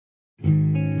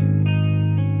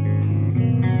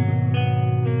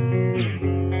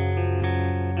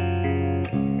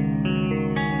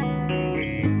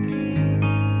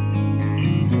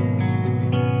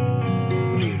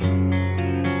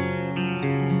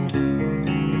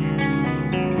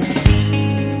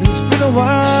a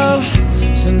while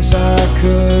since I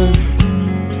could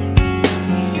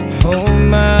hold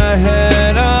my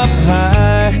head up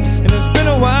high, and it's been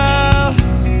a while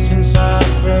since I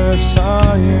first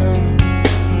saw you.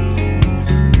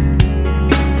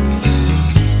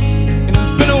 And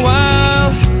it's been a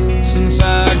while since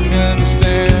I can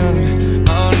stand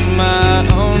on my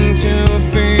own 2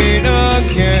 feet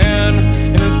again.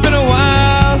 And it's been a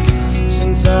while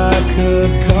since I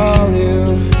could call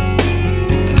you.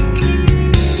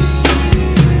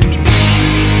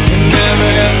 And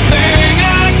everything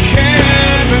I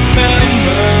can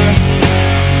remember,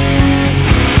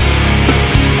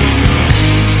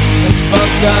 it's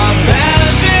fucked up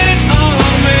as it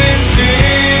all may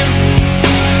seem.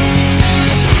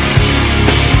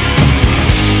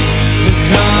 The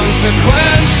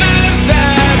consequences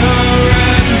that are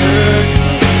rendered,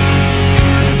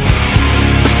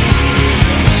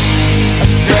 I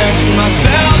stretch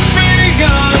myself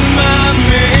beyond my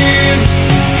means.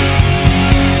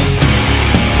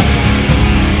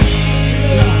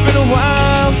 It's been a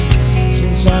while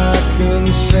since I can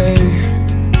say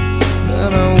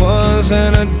that I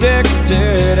wasn't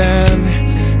addicted, and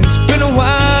it's been a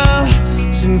while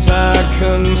since I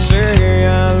can say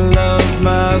I love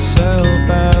myself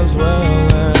as well.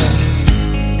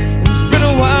 And it's been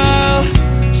a while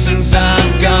since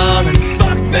I've gone and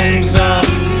fucked things up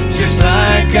just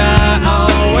like I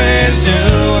always do.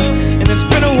 And it's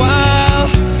been a while,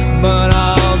 but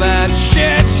all that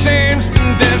shit seems to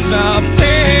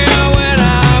disappear when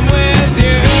I'm with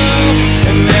you.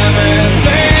 And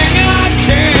everything I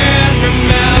can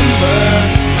remember,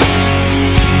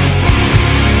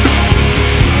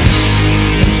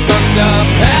 it's fucked up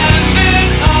as it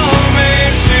all may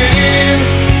seem.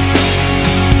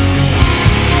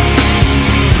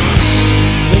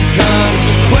 The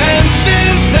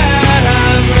consequences that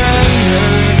I've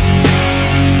rendered,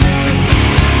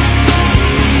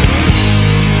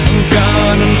 I'm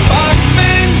gonna fuck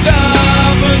things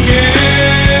up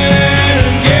again,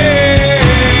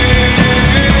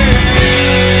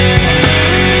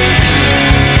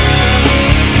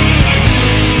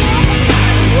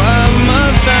 Why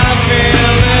must I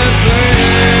feel this way?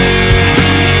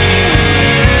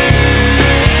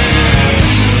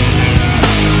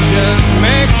 Just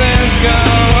make this go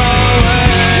away.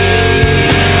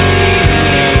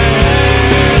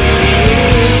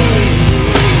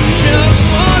 Just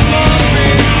one more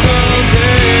peaceful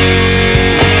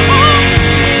day.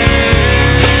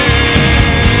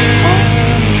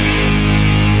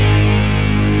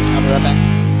 I'll be right back.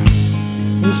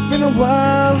 It's been a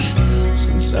while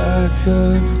since I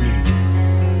could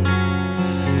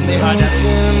Say hi, Dad.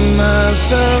 get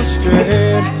myself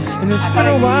straight, and it's been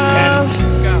a while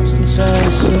since I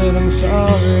said I'm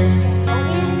sorry.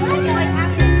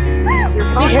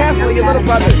 Be careful, your little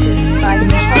brother.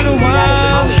 And it's been a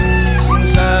while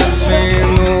since I've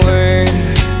seen the way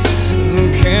the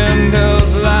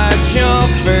candles light your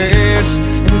face.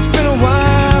 And it's been a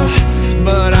while,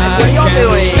 but I What are y'all can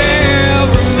doing? still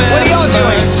remember What are y'all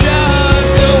doing?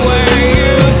 just the way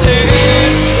you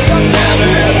taste. And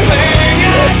everything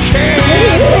I can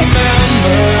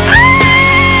remember,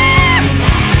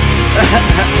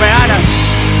 Rihanna.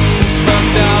 it's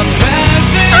fucked up as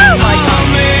it all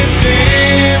may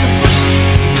seem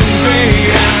to be.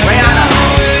 Rihanna.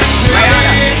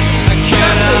 Rihanna. I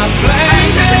cannot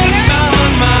blame this on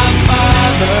my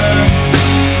father.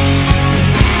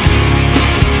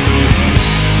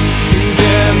 He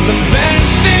did the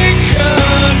best he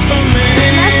could for me.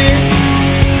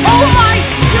 Oh my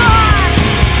God!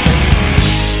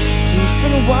 It's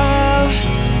been a while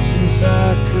since I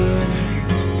could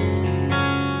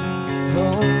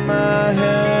hold my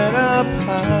head up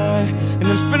high, and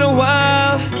it's been a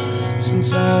while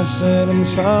since I said I'm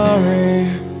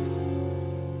sorry.